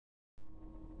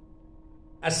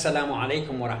Assalamu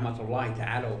alaikum wa rahmatullahi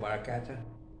ta'ala wa barakatuh.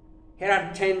 Here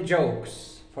are 10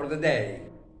 jokes for the day.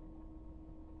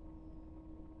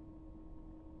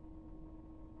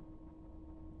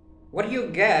 What do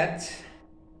you get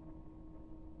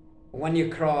when you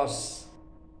cross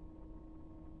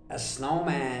a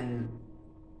snowman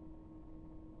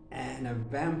and a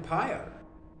vampire?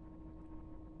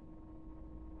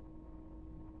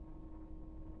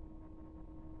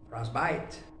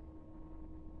 Frostbite.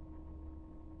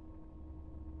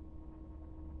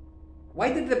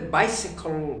 Why did the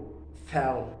bicycle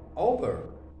fall over?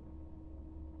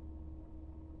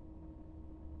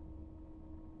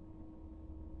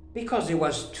 Because it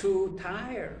was too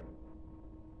tired.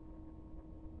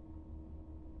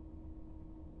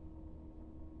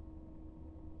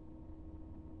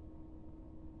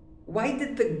 Why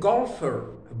did the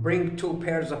golfer bring 2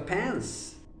 pairs of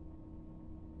pants?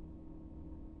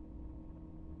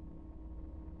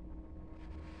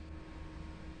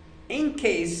 In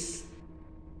case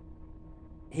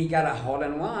he got a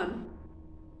hole-in-one.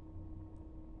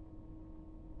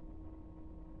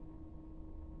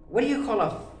 What do you call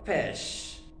a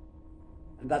fish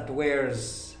that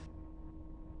wears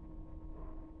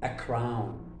a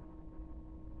crown?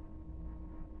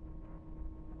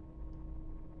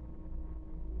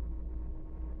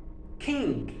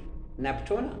 King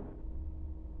Neptune.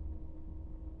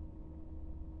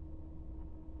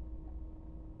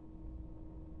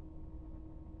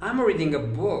 I'm reading a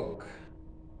book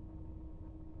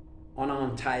on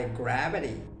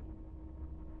anti-gravity.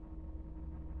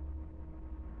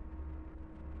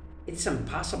 It's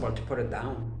impossible to put it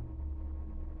down.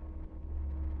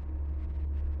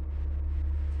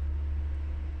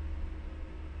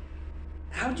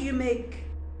 How do you make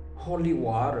holy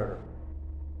water?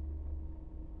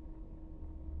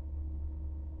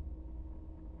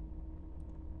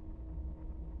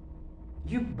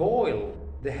 You boil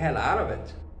the hell out of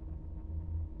it.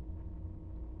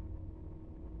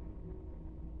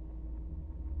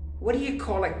 What do you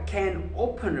call a can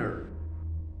opener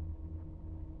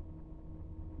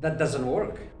that doesn't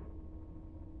work?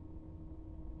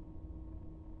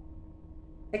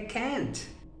 A can't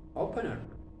opener.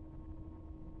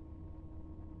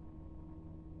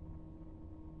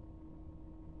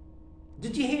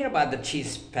 Did you hear about the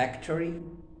cheese factory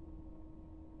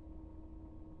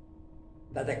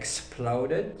that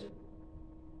exploded?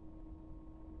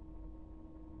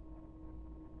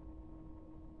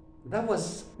 There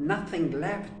was nothing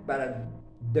left but a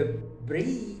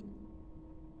debris.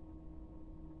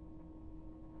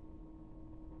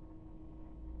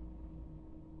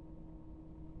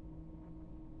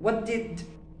 What did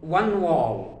one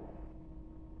wall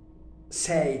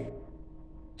say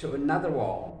to another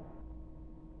wall?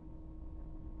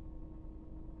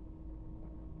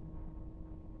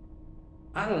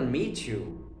 I'll meet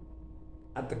you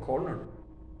at the corner.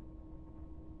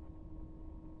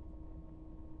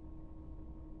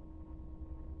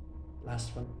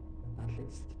 Last one, but not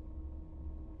least.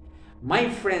 My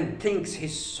friend thinks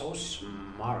he's so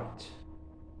smart.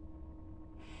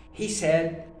 He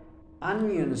said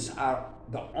onions are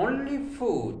the only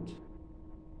food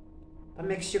that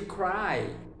makes you cry.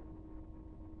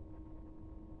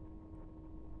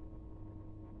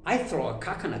 I throw a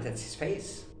coconut at his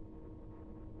face.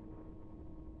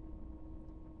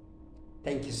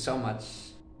 Thank you so much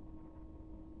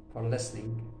for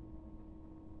listening.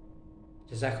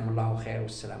 جزاكم الله خير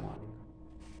والسلام عليكم.